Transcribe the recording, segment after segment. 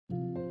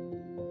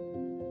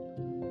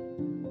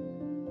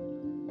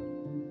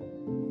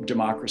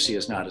democracy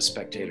is not a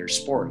spectator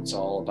sport. It's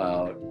all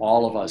about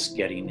all of us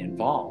getting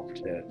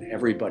involved, that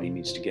everybody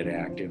needs to get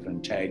active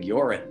and tag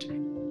you're it.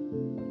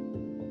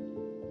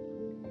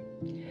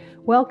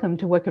 Welcome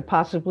to What Could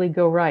Possibly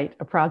Go Right,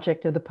 a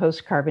project of the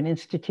Post-Carbon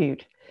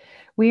Institute.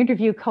 We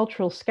interview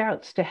cultural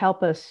scouts to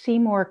help us see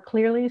more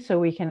clearly so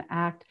we can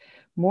act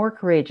more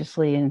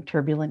courageously in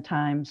turbulent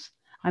times.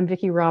 I'm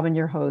Vicki Robin,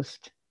 your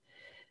host.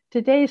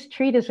 Today's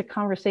treat is a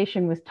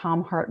conversation with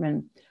Thom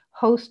Hartmann,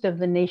 host of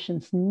the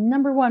nation's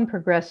 #1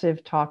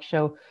 progressive talk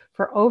show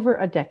for over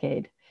a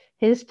decade.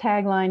 His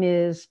tagline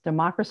is,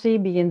 "Democracy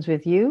begins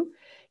with you.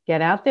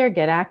 Get out there,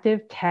 get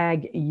active,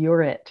 tag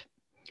you're it."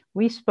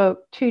 We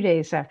spoke 2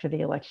 days after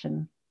the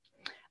election.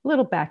 A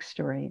little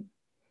backstory.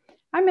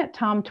 I met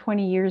Thom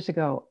 20 years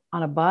ago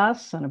on a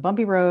bus on a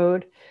bumpy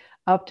road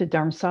up to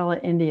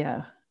Dharamsala,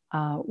 India,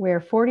 where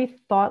 40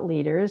 thought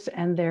leaders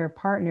and their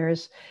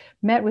partners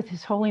met with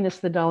His Holiness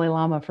the Dalai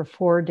Lama for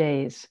 4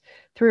 days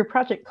through a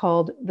project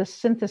called the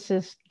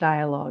Synthesis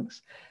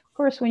Dialogues. Of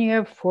course, when you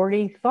have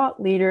 40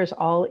 thought leaders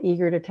all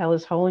eager to tell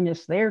His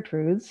Holiness their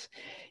truths,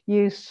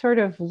 you sort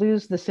of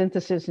lose the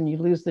synthesis and you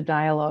lose the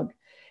dialogue.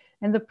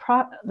 And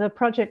the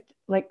project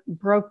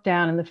broke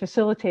down, and the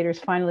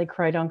facilitators finally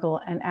cried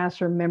uncle and asked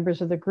for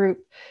members of the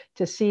group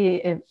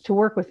to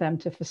work with them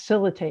to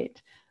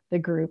facilitate the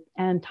group.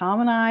 And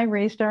Thom and I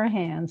raised our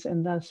hands,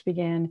 and thus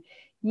began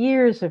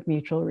years of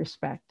mutual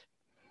respect.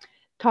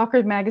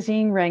 Talker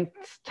magazine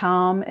ranks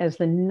Thom as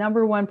the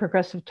 #1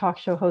 progressive talk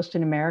show host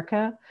in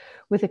America,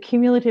 with a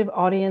cumulative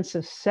audience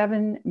of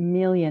 7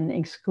 million,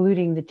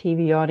 excluding the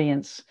TV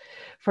audience.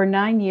 For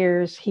 9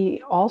 years,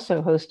 he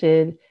also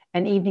hosted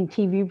an evening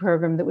TV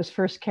program that was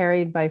first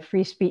carried by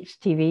Free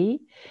Speech TV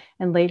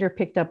and later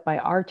picked up by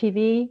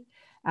RTV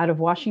out of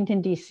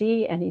Washington,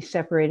 D.C., and he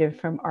separated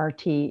from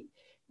RT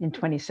in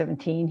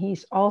 2017.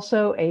 He's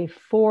also a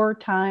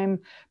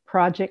 4-time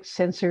Project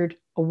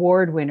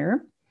Censored-award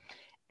winner,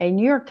 a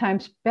New York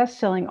Times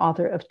bestselling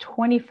author of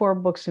 24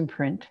 books in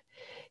print.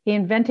 He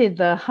invented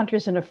the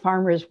Hunters and a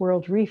Farmer's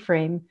World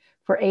reframe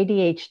for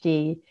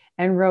ADHD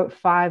and wrote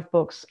 5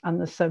 books on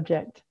the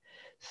subject.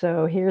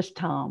 So here's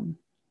Thom.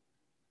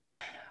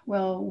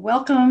 Well,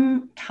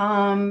 welcome,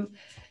 Thom,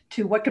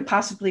 to What Could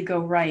Possibly Go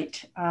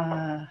Right,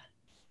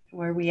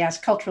 where we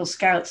ask cultural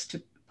scouts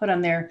to put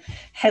on their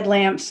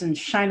headlamps and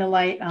shine a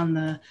light on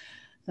the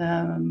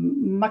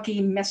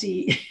mucky,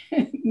 messy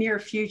near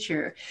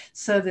future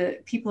so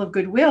that people of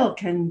goodwill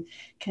can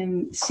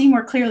see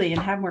more clearly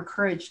and have more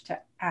courage to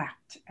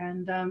act.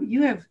 And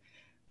you have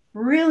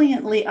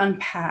brilliantly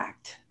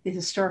unpacked the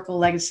historical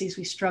legacies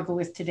we struggle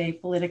with today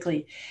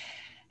politically,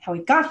 how we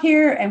got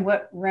here, and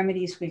what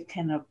remedies we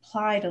can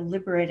apply to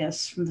liberate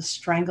us from the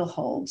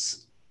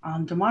strangleholds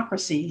on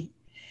democracy.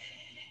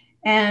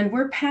 And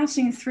we're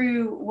passing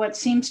through what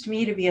seems to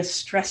me to be a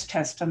stress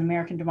test on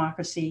American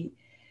democracy.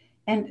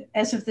 And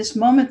as of this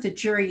moment, the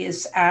jury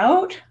is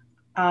out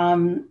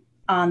on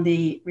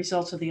the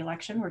results of the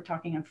election. We're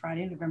talking on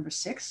Friday, November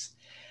 6th.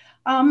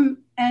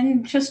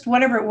 And just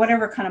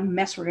whatever kind of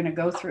mess we're going to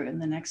go through in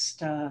the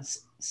next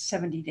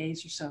 70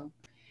 days or so.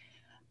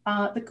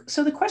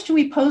 So the question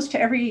we pose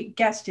to every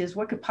guest is,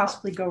 what could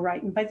possibly go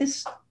right? And by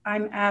this,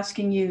 I'm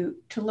asking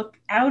you to look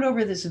out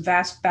over this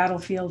vast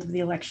battlefield of the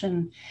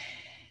election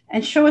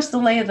and show us the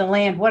lay of the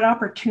land. What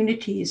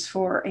opportunities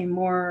for a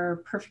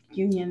more perfect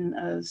union,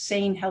 a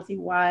sane, healthy,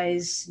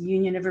 wise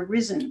union have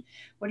arisen?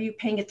 What are you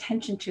paying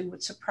attention to?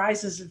 What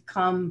surprises have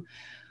come?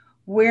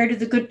 Where do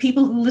the good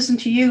people who listen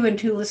to you and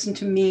who listen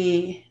to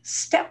me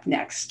step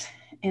next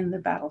in the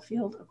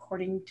battlefield,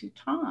 according to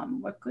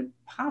Thom? What could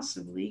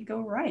possibly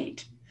go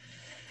right?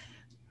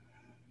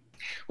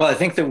 Well, I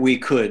think that we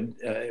could,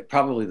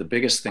 probably the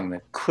biggest thing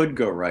that could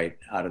go right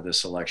out of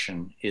this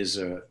election is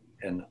a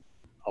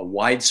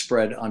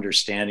widespread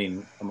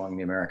understanding among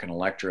the American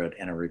electorate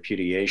and a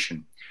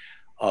repudiation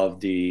of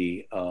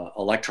the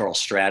electoral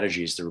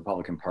strategies the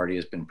Republican Party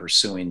has been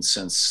pursuing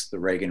since the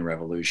Reagan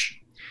Revolution.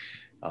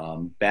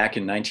 Back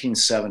in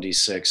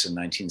 1976 and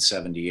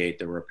 1978,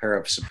 there were a pair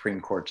of Supreme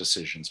Court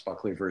decisions,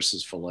 Buckley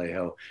versus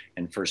Vallejo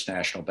and First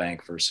National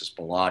Bank versus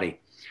Bellotti.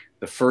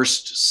 The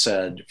first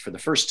said, for the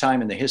first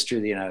time in the history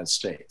of the United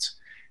States,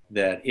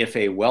 that if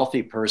a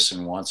wealthy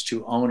person wants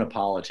to own a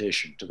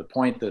politician to the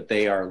point that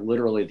they are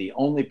literally the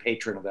only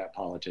patron of that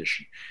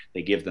politician,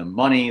 they give them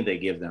money, they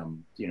give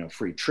them,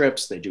 free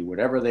trips, they do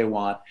whatever they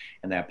want,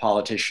 and that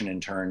politician in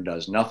turn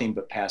does nothing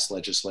but pass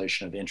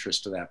legislation of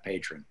interest to that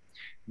patron.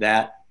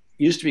 That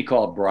used to be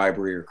called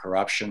bribery or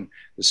corruption.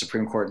 The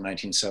Supreme Court in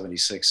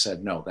 1976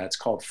 said, no, that's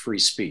called free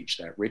speech.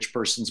 That rich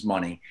person's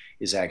money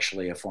is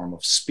actually a form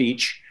of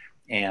speech.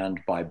 And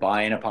by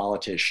buying a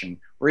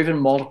politician, or even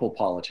multiple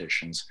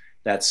politicians,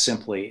 that's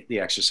simply the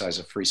exercise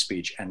of free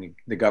speech, and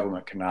the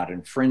government cannot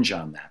infringe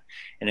on that.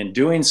 And in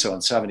doing so,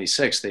 in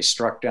 76, they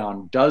struck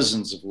down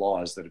dozens of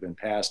laws that had been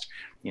passed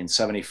in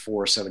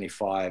 74,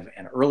 75,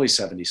 and early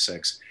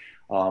 76,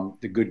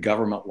 the good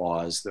government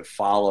laws that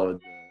followed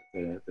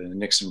the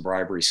Nixon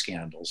bribery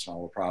scandals and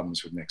all the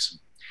problems with Nixon.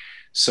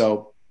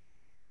 So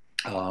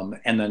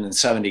And then in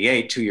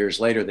 78, 2 years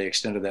later, they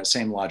extended that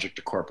same logic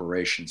to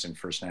corporations in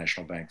First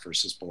National Bank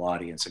versus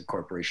Bellotti and said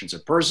corporations are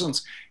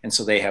persons, and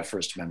so they have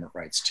First Amendment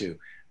rights too,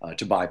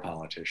 to buy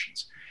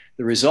politicians.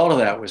 The result of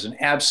that was an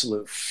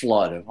absolute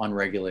flood of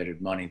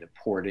unregulated money that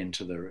poured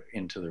into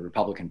the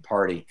Republican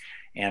Party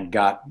and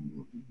got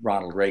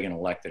Ronald Reagan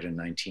elected in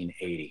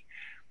 1980.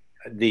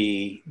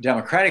 The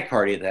Democratic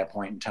Party at that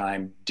point in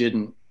time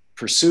didn't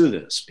pursue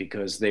this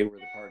because they were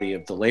the party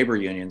of the labor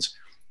unions,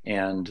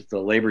 and the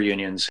labor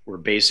unions were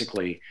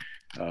basically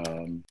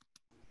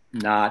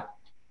not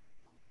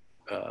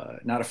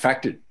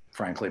affected,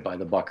 frankly, by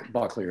the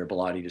Buckley or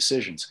Bellotti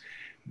decisions.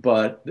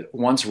 But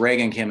once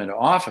Reagan came into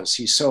office,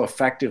 he so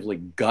effectively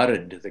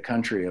gutted the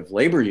country of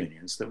labor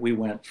unions that we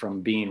went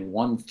from being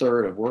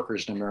 1/3 of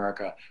workers in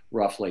America,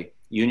 roughly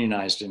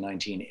unionized in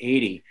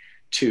 1980,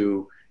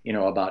 to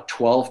about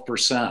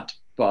 12%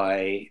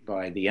 by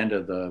the end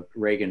of the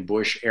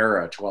Reagan-Bush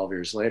era, 12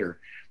 years later,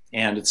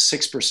 and it's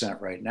 6%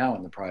 right now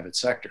in the private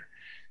sector.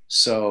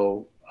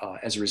 So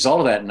as a result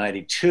of that, in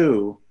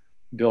 '92,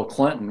 Bill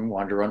Clinton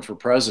wanted to run for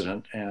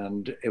president,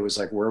 and it was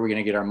like, where are we going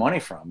to get our money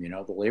from?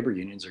 The labor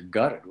unions are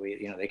gutted.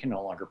 They can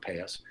no longer pay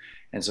us.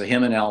 And so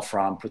him and Al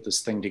Fromm put this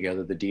thing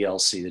together, the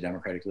DLC, the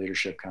Democratic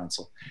Leadership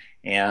Council,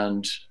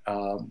 and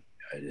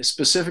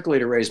specifically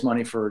to raise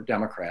money for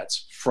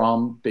Democrats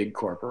from big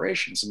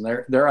corporations. And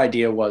their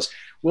idea was,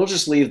 we'll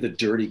just leave the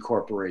dirty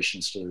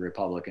corporations to the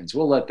Republicans.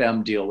 We'll let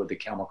them deal with the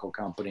chemical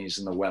companies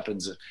and the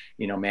weapons,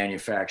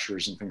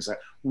 manufacturers and things like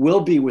that.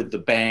 We'll be with the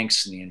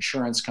banks and the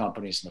insurance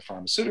companies and the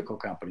pharmaceutical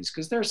companies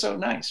because they're so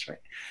nice,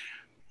 right?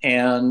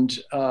 And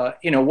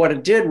what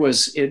it did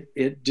was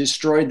it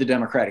destroyed the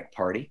Democratic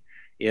Party.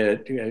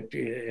 The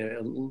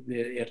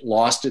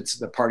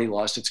party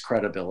lost its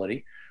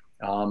credibility.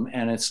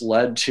 And it's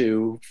led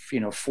to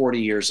 40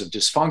 years of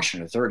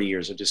dysfunction, or 30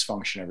 years of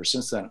dysfunction ever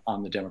since then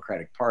on the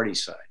Democratic Party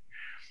side.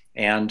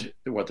 And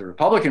what the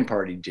Republican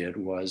Party did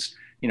was,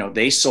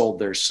 they sold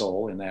their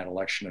soul in that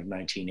election of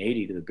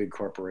 1980 to the big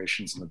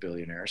corporations and the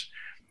billionaires,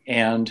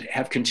 and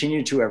have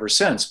continued to ever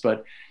since.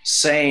 But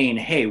saying,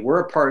 hey,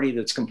 we're a party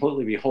that's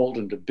completely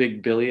beholden to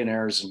big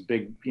billionaires and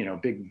big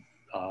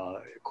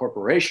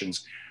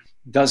corporations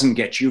doesn't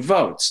get you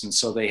votes. And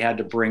so they had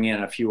to bring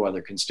in a few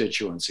other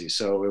constituencies.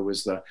 So it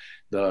was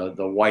the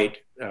white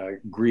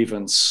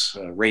grievance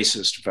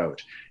racist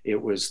vote. It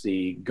was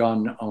the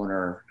gun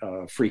owner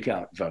freak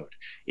out vote.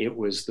 It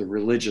was the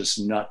religious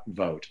nut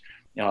vote.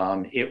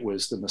 It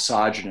was the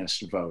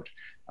misogynist vote.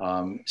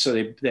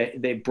 So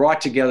they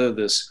brought together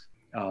this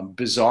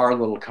bizarre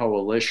little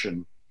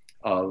coalition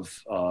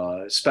of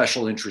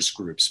special interest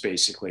groups,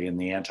 basically, and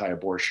the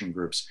anti-abortion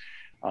groups.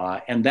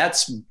 And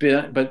that's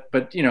been, but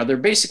they're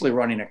basically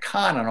running a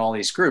con on all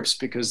these groups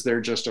because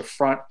they're just a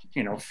front,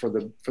 for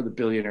the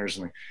billionaires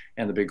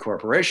and the big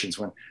corporations.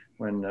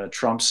 When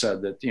Trump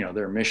said that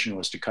their mission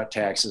was to cut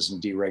taxes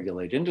and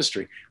deregulate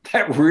industry,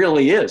 that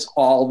really is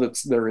all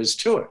that there is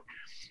to it.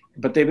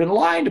 But they've been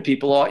lying to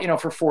people all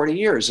for 40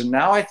 years, and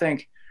now I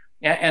think,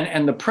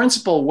 and the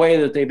principal way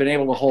that they've been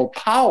able to hold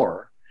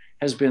power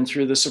has been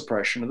through the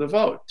suppression of the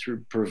vote,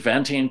 through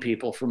preventing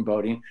people from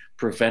voting,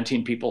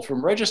 preventing people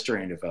from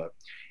registering to vote.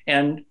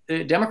 And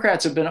the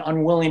Democrats have been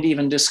unwilling to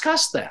even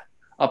discuss that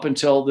up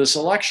until this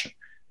election.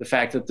 The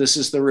fact that this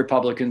is the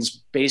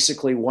Republicans'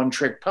 basically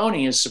one-trick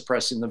pony is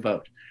suppressing the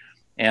vote.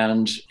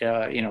 And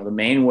the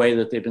main way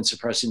that they've been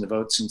suppressing the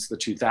vote since the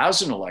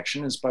 2000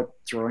 election is by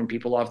throwing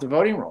people off the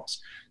voting rolls,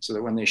 so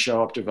that when they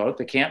show up to vote,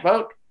 they can't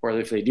vote. Or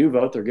if they do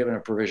vote, they're given a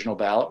provisional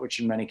ballot, which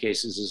in many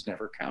cases is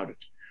never counted.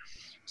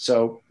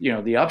 So,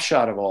 the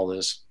upshot of all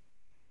this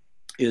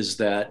is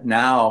that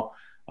now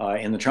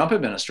in the Trump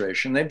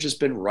administration, they've just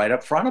been right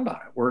up front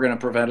about it. We're going to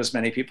prevent as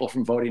many people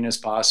from voting as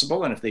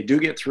possible. And if they do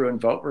get through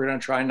and vote, we're going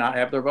to try and not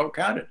have their vote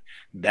counted.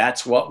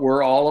 That's what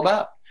we're all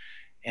about.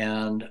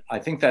 And I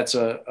think that's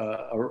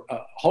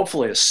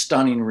hopefully a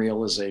stunning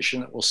realization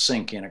that will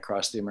sink in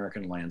across the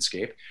American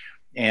landscape.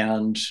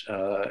 And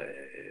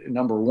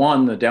number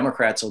one, the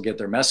Democrats will get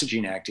their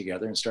messaging act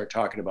together and start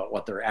talking about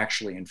what they're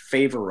actually in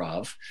favor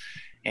of.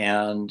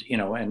 And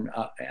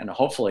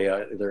hopefully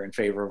they're in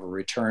favor of a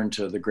return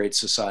to the Great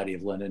Society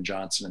of Lyndon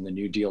Johnson and the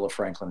New Deal of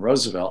Franklin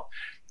Roosevelt.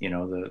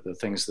 The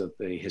things that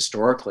they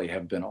historically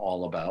have been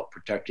all about: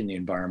 protecting the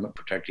environment,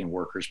 protecting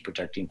workers,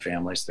 protecting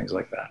families, things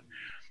like that,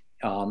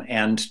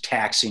 and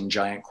taxing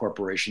giant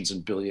corporations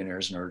and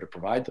billionaires in order to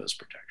provide those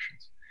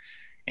protections.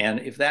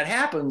 And if that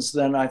happens,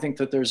 then I think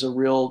that there's a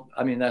real,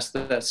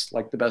 that's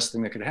like the best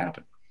thing that could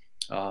happen.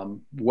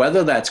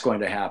 Whether that's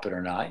going to happen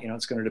or not,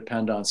 it's going to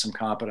depend on some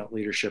competent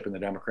leadership in the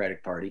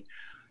Democratic Party,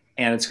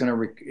 and it's going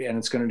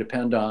to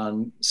depend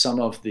on some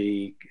of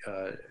the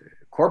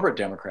corporate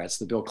Democrats,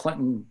 the Bill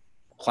Clinton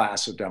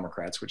class of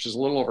Democrats, which is a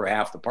little over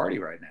half the party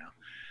right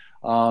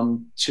now,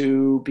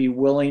 to be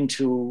willing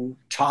to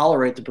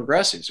tolerate the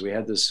progressives. We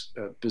had this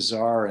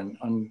bizarre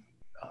and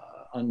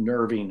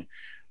unnerving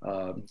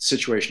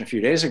situation a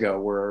few days ago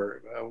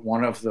where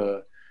one of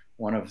the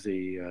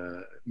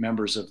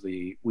members of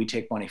the We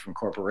Take Money from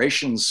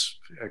Corporations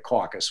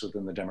caucus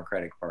within the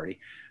Democratic Party,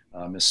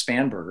 Ms.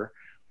 Spanberger,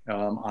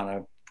 on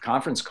a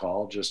conference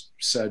call just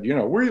said,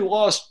 we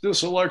lost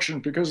this election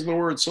because of the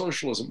word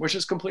socialism, which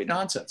is complete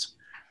nonsense.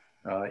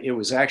 It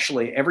was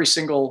actually every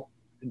single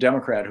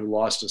Democrat who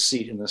lost a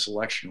seat in this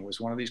election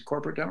was one of these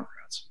corporate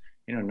Democrats.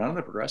 None of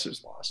the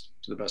progressives lost,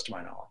 to the best of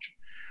my knowledge.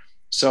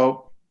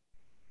 So,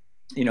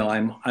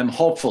 I'm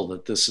hopeful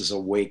that this is a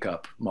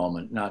wake-up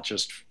moment, not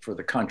just for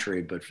the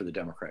country, but for the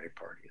Democratic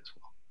Party as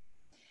well.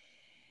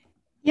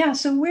 Yeah.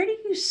 So where do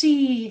you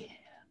see,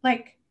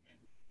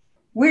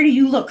 where do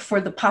you look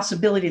for the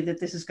possibility that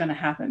this is going to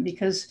happen?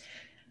 Because,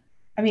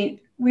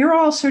 we're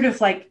all sort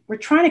of we're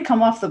trying to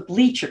come off the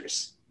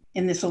bleachers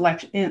in this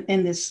election,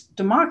 in this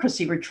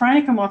democracy. We're trying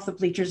to come off the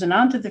bleachers and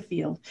onto the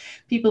field.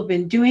 People have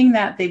been doing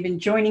that. They've been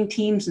joining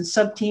teams and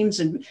sub-teams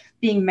and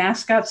being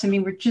mascots.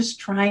 We're just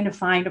trying to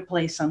find a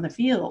place on the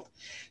field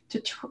to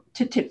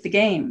tip the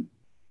game.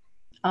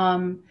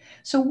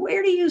 So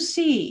where do you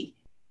see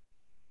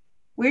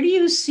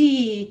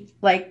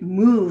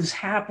moves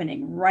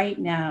happening right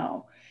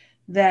now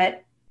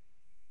that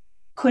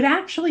could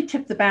actually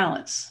tip the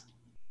balance?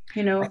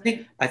 I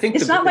think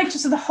it's not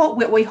just the hope,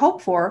 what we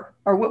hope for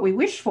or what we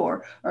wish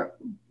for,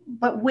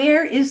 but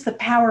where is the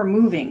power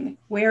moving?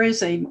 Where is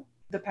the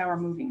power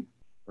moving?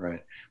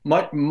 Right.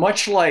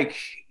 Much like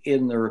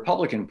in the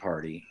Republican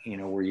Party,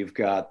 where you've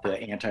got the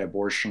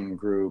anti-abortion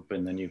group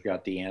and then you've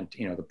got the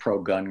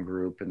pro-gun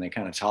group, and they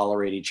kind of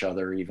tolerate each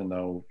other, even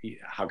though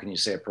how can you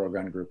say a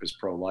pro-gun group is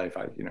pro-life?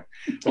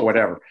 But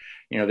whatever,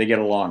 they get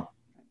along.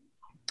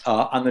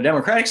 On the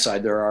Democratic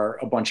side, there are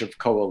a bunch of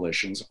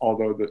coalitions,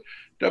 although the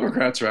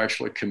Democrats are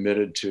actually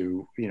committed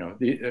to,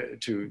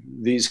 to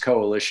these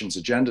coalitions'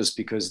 agendas,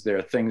 because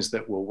they're things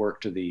that will work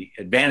to the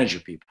advantage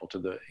of people, to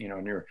the,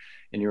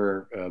 in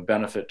your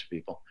benefit to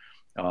people.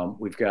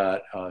 We've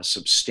got a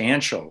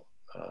substantial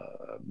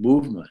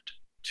movement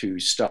to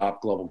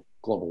stop global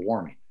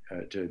warming,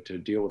 to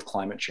deal with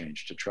climate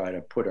change, to try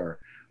to put our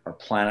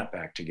planet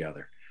back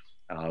together.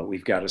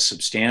 We've got a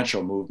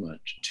substantial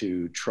movement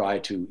to try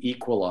to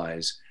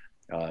equalize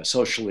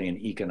socially and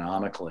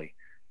economically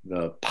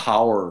the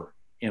power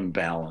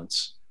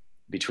imbalance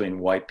between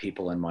white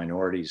people and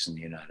minorities in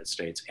the United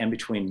States, and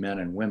between men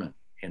and women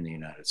in the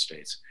United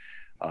States.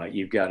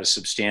 You've got a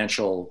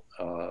substantial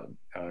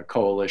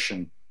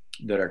coalition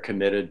that are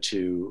committed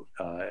to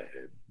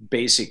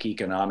basic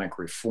economic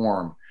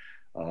reform,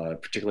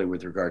 particularly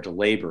with regard to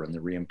labor and the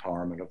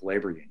re-empowerment of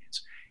labor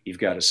unions. You've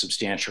got a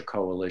substantial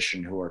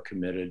coalition who are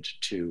committed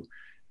to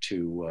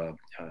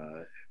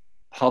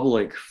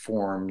public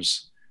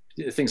forms,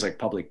 things like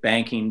public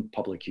banking,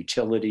 public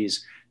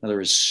utilities. In other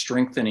words,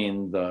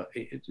 strengthening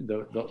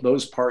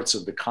those parts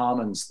of the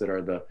commons that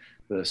are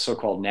the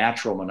so-called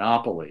natural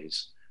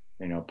monopolies,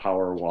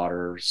 power,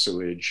 water,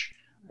 sewage,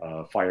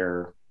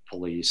 fire,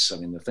 police.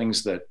 The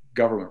things that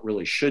government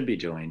really should be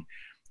doing.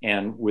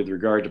 And with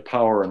regard to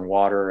power and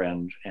water,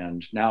 and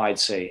now I'd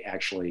say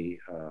actually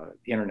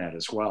internet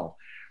as well,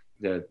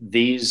 that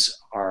these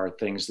are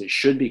things that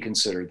should be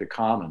considered the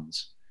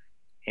commons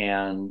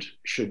and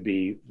should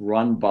be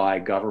run by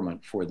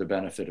government for the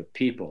benefit of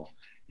people.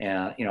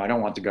 And, I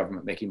don't want the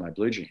government making my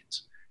blue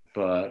jeans,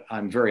 but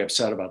I'm very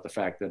upset about the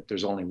fact that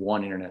there's only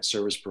one internet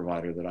service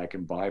provider that I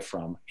can buy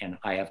from, and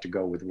I have to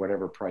go with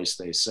whatever price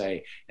they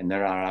say, and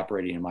they're not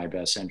operating in my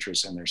best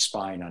interest, and they're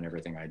spying on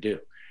everything I do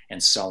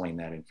and selling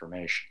that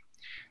information.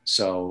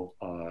 So,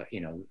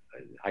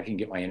 I can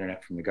get my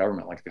internet from the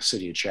government like the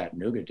city of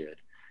Chattanooga did.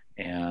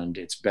 And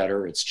it's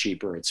better, it's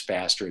cheaper, it's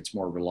faster, it's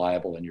more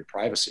reliable, and your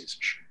privacy is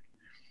assured.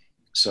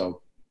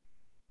 So,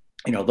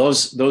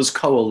 those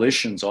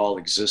coalitions all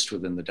exist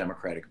within the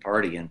Democratic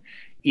Party, and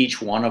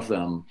each one of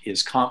them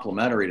is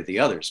complementary to the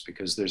others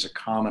because there's a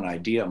common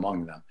idea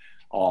among them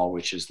all,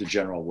 which is the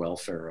general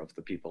welfare of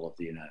the people of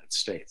the United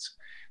States,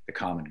 the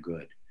common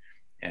good.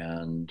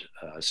 And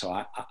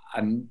so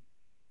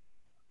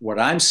what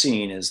I'm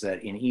seeing is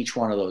that in each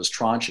one of those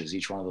tranches,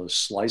 each one of those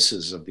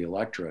slices of the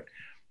electorate,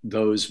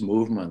 those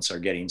movements are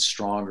getting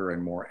stronger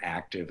and more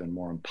active and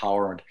more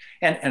empowered,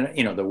 and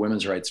the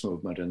women's rights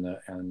movement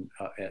and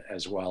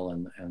as well,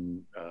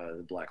 and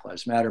the Black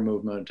Lives Matter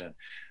movement, and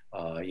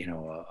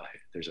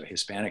there's a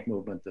Hispanic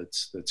movement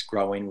that's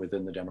growing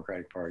within the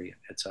Democratic Party,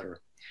 et cetera.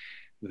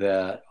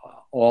 That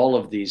all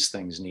of these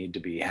things need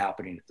to be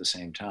happening at the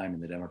same time,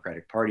 and the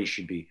Democratic Party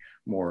should be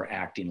more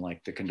acting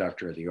like the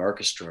conductor of the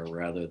orchestra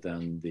rather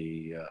than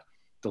the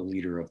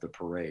leader of the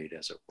parade,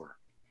 as it were.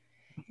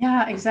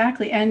 Yeah,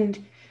 exactly.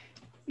 And,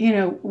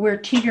 we're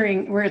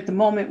at the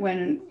moment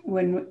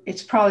when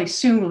it's probably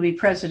soon will be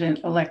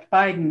President-elect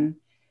Biden.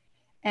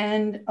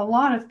 And a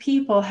lot of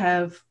people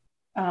have,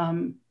 I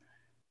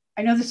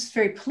know this is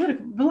very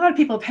political, but a lot of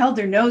people have held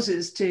their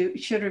noses to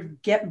sort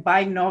of get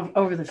Biden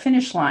over the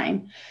finish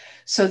line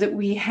so that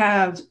we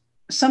have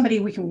somebody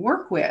we can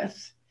work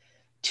with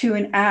to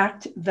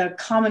enact the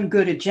common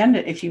good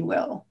agenda, if you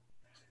will,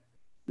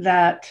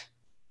 that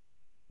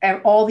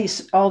all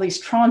these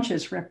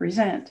tranches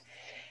represent.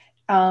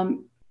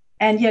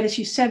 And yet, as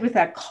you said with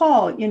that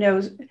call,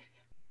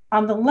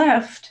 on the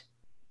left,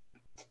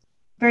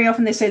 very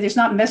often they say there's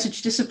not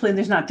message discipline,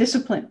 there's not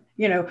discipline.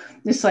 You know,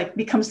 this like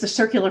becomes the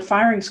circular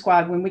firing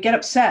squad when we get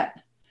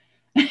upset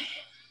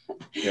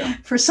Yeah.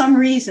 for some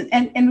reason.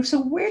 And so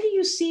where do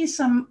you see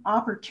some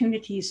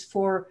opportunities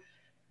for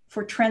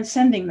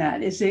transcending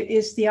that? Is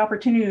the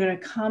opportunity going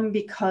to come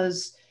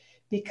because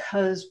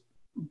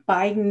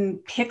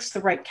Biden picks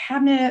the right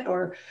cabinet,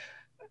 or,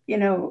 you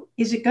know,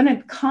 is it going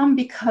to come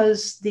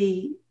because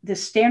the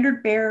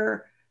standard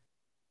bearer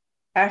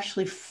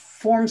actually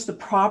forms the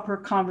proper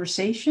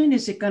conversation?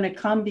 Is it going to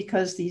come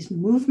because these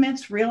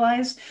movements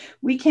realize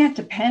we can't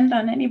depend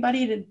on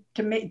anybody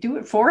to do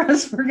it for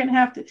us? We're going to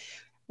have to,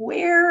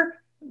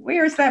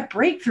 where's that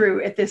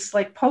breakthrough at this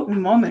like potent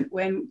moment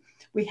when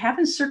we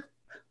haven't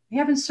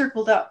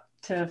circled up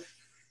to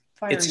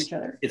fire each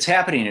other? It's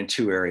happening in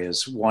two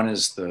areas. One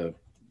is the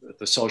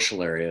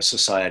social area,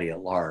 society at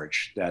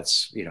large.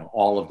 That's, you know,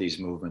 all of these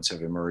movements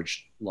have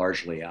emerged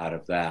largely out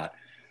of that,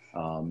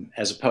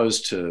 as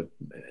opposed to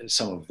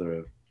some of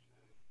the,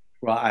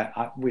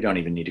 well, we don't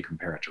even need to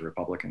compare it to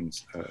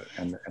Republicans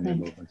and their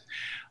movements.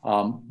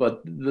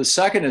 But the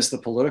second is the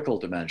political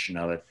dimension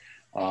of it.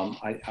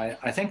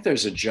 I think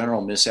there's a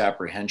general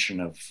misapprehension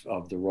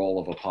of the role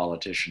of a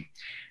politician,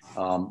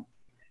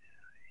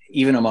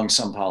 even among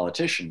some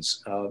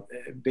politicians.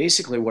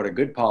 Basically, what a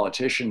good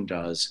politician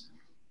does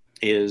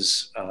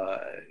is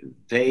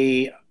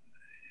they,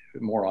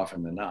 more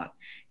often than not,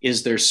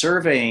 is they're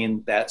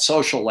surveying that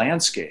social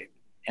landscape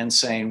and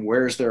saying,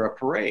 where's there a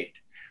parade?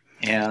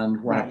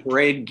 And when a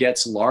parade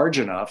gets large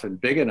enough and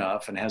big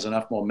enough and has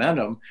enough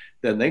momentum,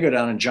 then they go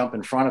down and jump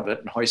in front of it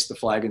and hoist the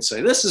flag and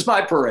say, this is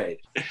my parade.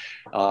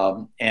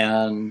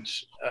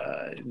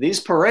 These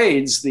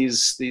parades,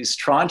 these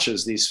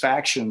tranches, these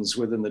factions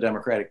within the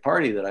Democratic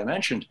Party that I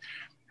mentioned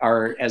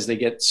are, as they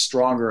get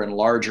stronger and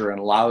larger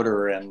and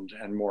louder and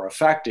more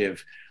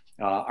effective,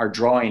 are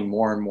drawing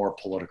more and more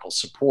political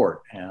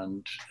support.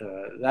 And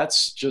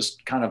that's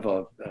just kind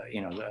of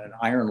an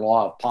iron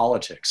law of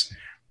politics,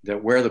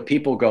 that where the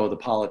people go, the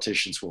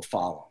politicians will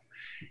follow.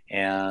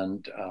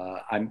 And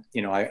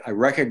I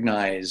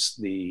recognize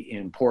the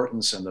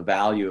importance and the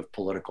value of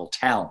political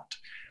talent.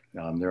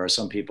 There are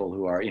some people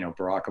who are,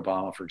 Barack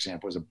Obama, for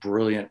example, is a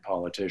brilliant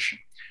politician,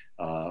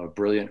 a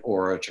brilliant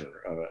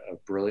orator,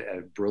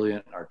 a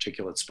brilliant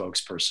articulate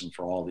spokesperson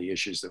for all the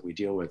issues that we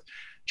deal with.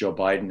 Joe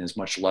Biden is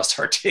much less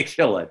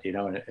articulate,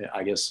 and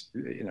I guess,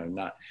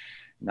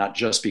 not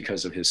just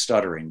because of his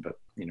stuttering, but,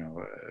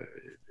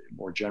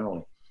 more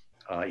generally.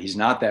 He's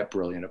not that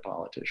brilliant a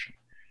politician,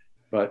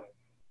 but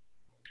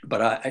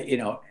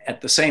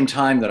at the same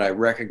time that I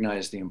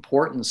recognize the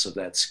importance of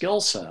that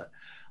skill set,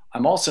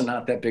 I'm also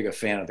not that big a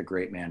fan of the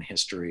great man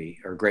history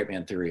or great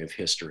man theory of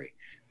history,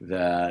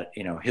 that,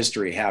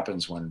 history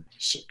happens when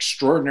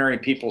extraordinary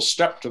people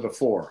step to the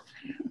fore.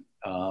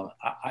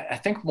 I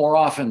think more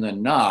often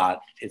than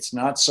not, it's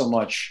not so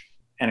much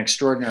an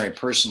extraordinary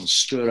person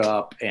stood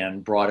up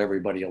and brought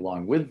everybody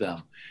along with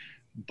them,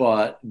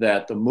 but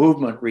that the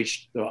movement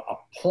reached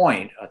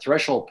a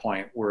threshold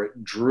point where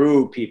it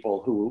drew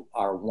people who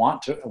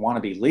want to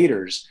be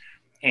leaders,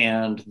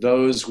 and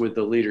those with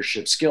the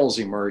leadership skills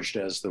emerged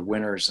as the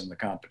winners in the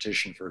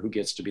competition for who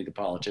gets to be the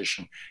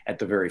politician at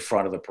the very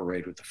front of the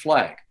parade with the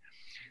flag.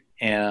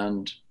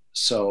 And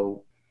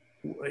so,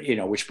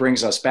 which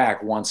brings us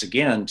back once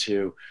again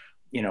to,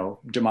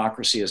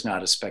 democracy is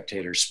not a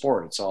spectator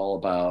sport. It's all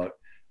about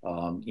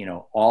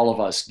all of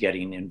us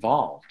getting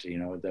involved,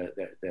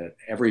 that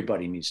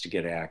everybody needs to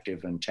get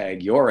active and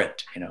tag you're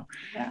it,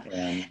 Yeah,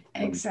 and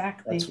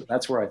exactly.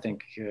 That's where I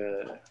think,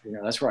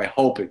 that's where I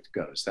hope it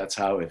goes. That's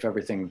how, if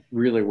everything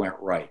really went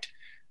right,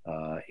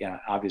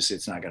 obviously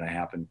it's not going to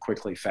happen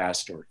quickly,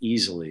 fast, or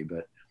easily,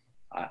 but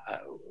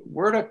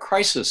we're at a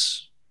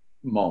crisis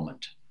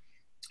moment.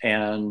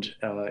 And,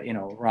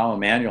 Rahm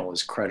Emanuel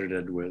is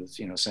credited with,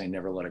 saying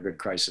never let a good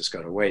crisis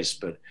go to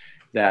waste, but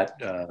that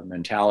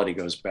mentality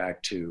goes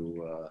back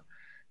to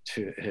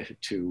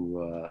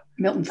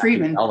Milton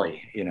Friedman.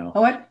 Kelly,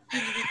 What?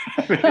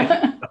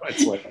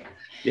 It's like,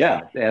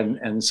 yeah,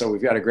 and so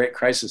we've got a great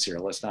crisis here.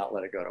 Let's not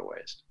let it go to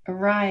waste.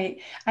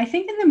 Right. I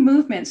think in the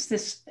movements,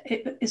 this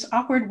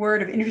awkward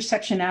word of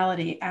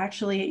intersectionality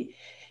actually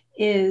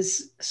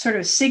is sort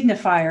of a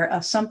signifier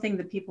of something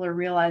that people are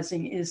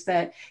realizing, is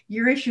that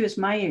your issue is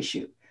my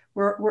issue.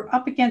 We're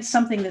up against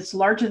something that's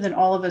larger than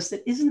all of us,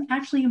 that isn't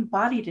actually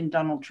embodied in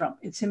Donald Trump.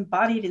 It's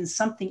embodied in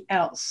something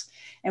else,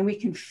 and we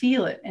can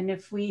feel it. And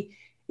if we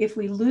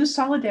lose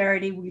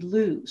solidarity, we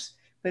lose.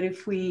 But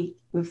if we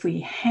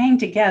hang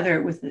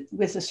together with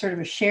a sort of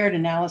a shared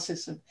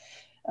analysis of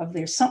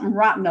there's something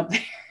rotten up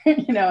there,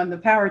 in the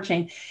power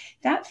chain,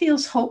 that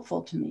feels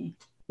hopeful to me.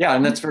 Yeah,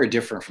 and that's very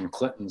different from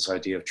Clinton's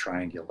idea of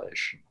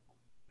triangulation.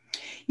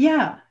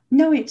 Yeah,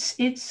 no, it's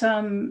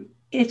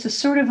a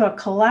sort of a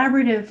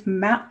collaborative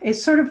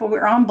it's sort of,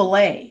 we're on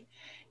belay.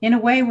 In a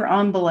way, we're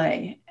on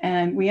belay,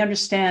 and we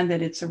understand that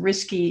this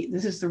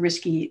is the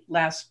risky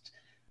last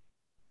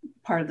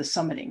part of the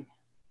summiting,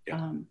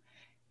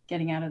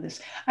 getting out of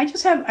this. I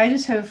just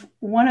have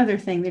one other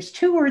thing. There's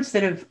two words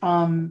that have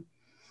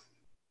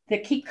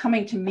that keep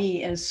coming to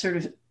me as sort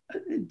of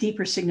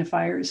deeper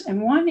signifiers.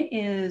 And one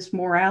is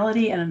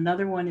morality and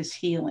another one is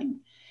healing.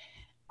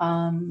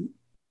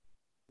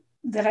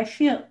 That I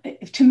feel,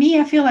 to me,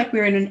 I feel like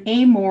we're in an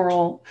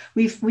amoral,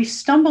 we've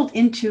stumbled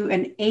into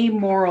an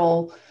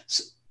amoral,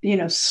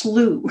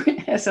 slough,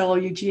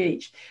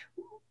 S-L-O-U-G-H.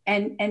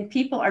 And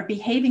people are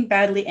behaving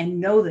badly and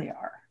know they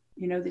are.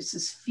 There's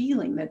this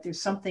feeling that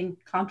there's something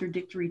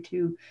contradictory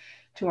to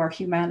our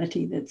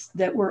humanity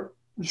that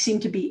we seem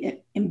to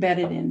be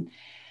embedded in.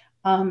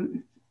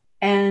 And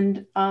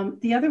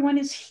the other one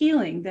is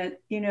healing, that,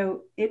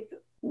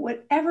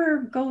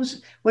 whatever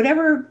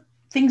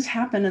things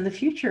happen in the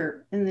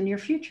future, in the near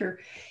future,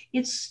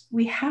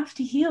 we have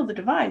to heal the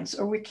divides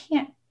or we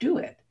can't do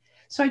it.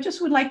 So I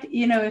just would like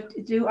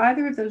to, do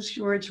either of those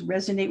words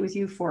resonate with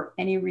you for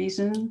any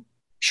reason?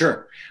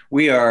 Sure.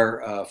 We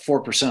are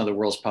 4% of the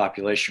world's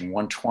population,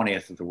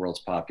 1/20th of the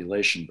world's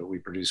population, but we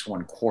produce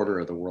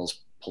 1/4 of the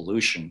world's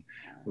pollution.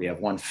 We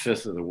have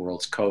 1/5 of the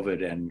world's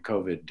COVID and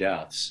COVID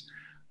deaths.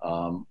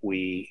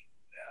 We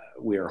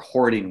are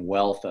hoarding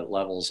wealth at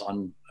levels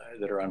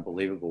that are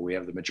unbelievable. We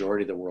have the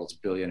majority of the world's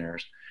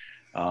billionaires.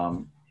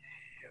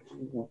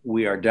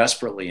 We are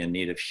desperately in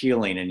need of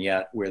healing, and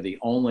yet we're the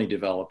only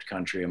developed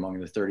country among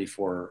the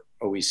 34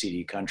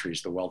 OECD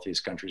countries, the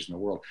wealthiest countries in the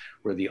world.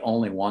 We're the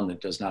only one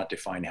that does not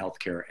define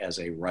healthcare as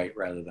a right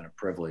rather than a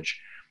privilege.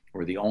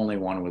 We're the only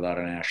one without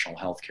a national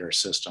healthcare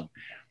system.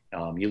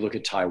 You look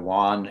at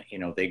Taiwan,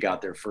 they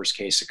got their first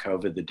case of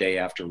COVID the day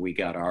after we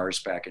got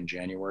ours back in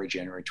January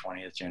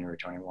 20th, January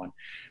 21.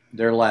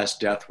 Their last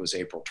death was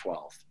April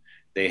 12th.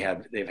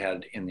 They've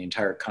had in the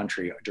entire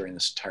country during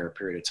this entire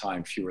period of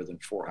time fewer than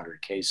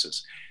 400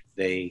 cases.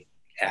 They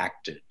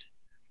acted.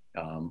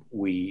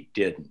 We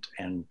didn't.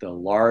 And the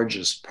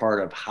largest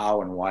part of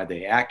how and why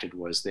they acted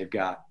was they've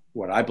got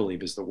what I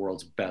believe is the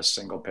world's best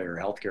single-payer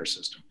healthcare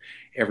system.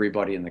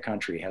 Everybody in the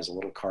country has a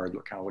little card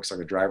that kind of looks like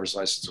a driver's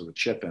license with a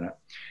chip in it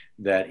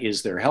that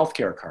is their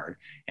healthcare card.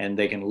 And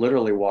they can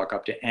literally walk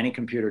up to any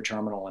computer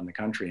terminal in the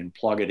country and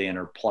plug it in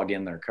or plug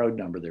in their code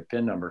number, their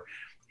PIN number,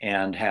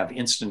 and have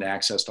instant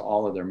access to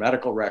all of their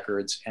medical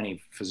records.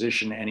 Any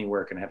physician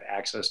anywhere can have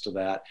access to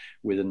that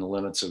within the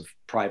limits of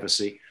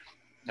privacy,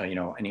 any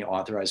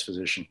authorized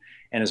physician.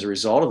 And as a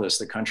result of this,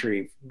 the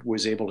country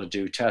was able to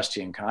do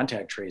testing and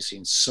contact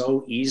tracing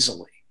so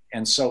easily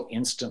and so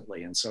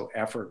instantly and so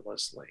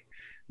effortlessly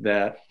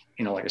that,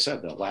 like I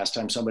said, the last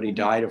time somebody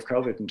died of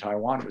COVID in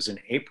Taiwan was in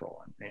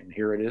April, and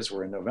here it is,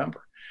 we're in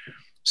November.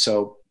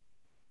 So,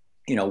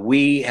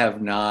 we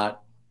have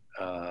not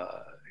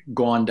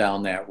gone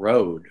down that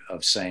road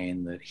of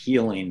saying that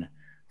healing,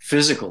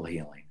 physical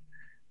healing,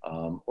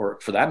 or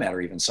for that matter,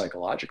 even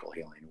psychological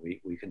healing,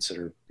 we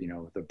consider,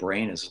 the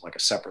brain is like a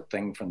separate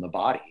thing from the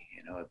body.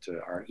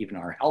 Even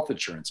our health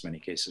insurance, in many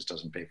cases,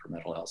 doesn't pay for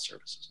mental health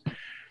services.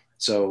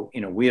 So,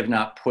 we have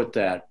not put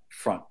that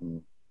front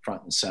and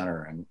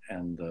center,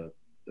 and the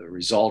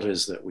result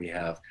is that we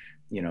have,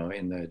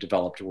 in the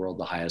developed world,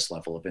 the highest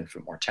level of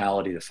infant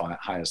mortality, the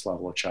highest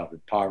level of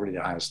childhood poverty,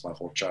 the highest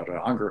level of childhood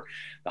hunger,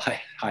 the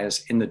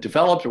highest in the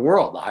developed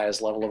world, the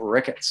highest level of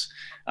rickets.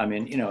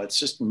 It's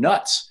just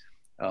nuts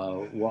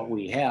what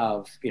we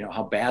have,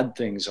 how bad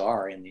things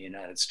are in the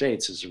United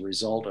States as a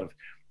result of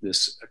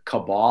this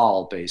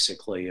cabal,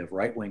 basically, of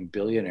right-wing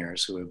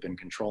billionaires who have been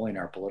controlling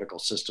our political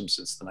system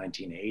since the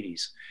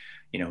 1980s,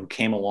 who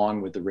came along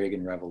with the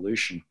Reagan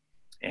Revolution.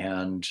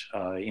 And,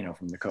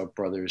 from the Koch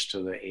brothers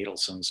to the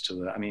Adelsons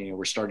to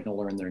we're starting to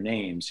learn their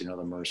names, the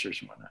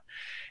Mercers and whatnot.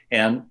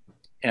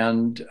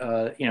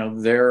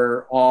 And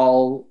they're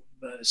all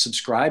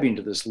subscribing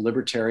to this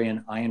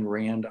libertarian Ayn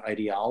Rand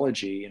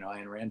ideology.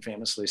 Ayn Rand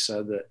famously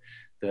said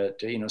that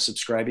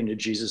subscribing to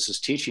Jesus's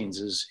teachings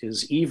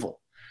is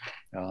evil.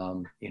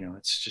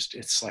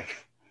 It's like,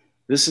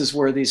 this is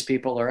where these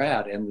people are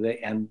at.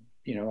 And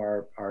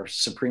our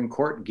Supreme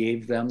Court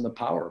gave them the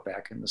power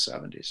back in the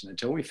 70s. And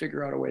until we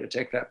figure out a way to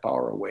take that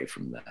power away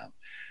from them,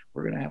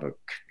 we're going to have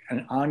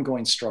an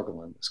ongoing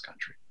struggle in this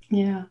country.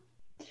 Yeah.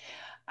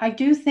 I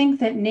do think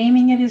that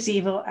naming it as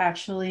evil,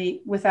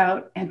 actually,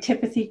 without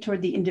antipathy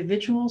toward the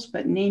individuals,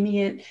 but naming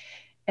it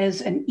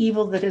as an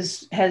evil that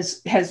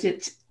has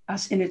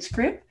us in its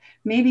grip,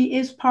 maybe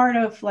is part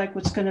of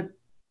what's going to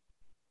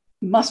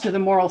muster the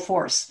moral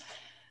force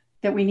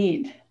that we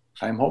need.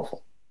 I'm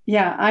hopeful.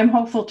 Yeah, I'm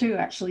hopeful too,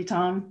 actually,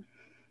 Thom.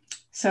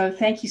 So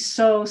thank you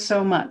so,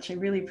 so much. I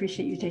really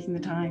appreciate you taking the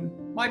time.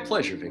 My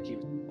pleasure, Vicki.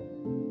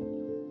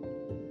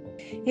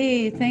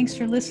 Hey, thanks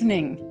for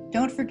listening.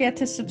 Don't forget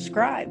to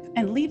subscribe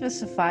and leave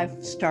us a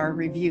 5-star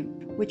review,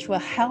 which will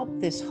help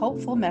this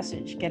hopeful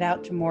message get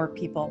out to more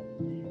people.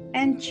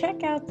 And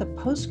check out the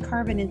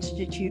Post-Carbon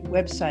Institute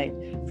website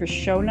for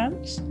show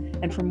notes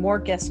and for more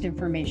guest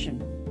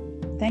information.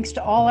 Thanks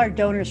to all our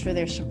donors for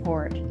their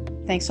support.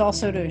 Thanks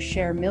also to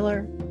Cher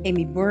Miller,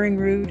 Amy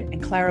Boeringrud,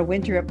 and Clara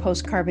Winter at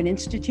Post-Carbon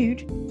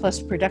Institute,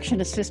 plus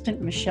production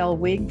assistant Michelle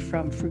Wigg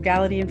from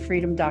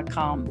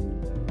frugalityandfreedom.com.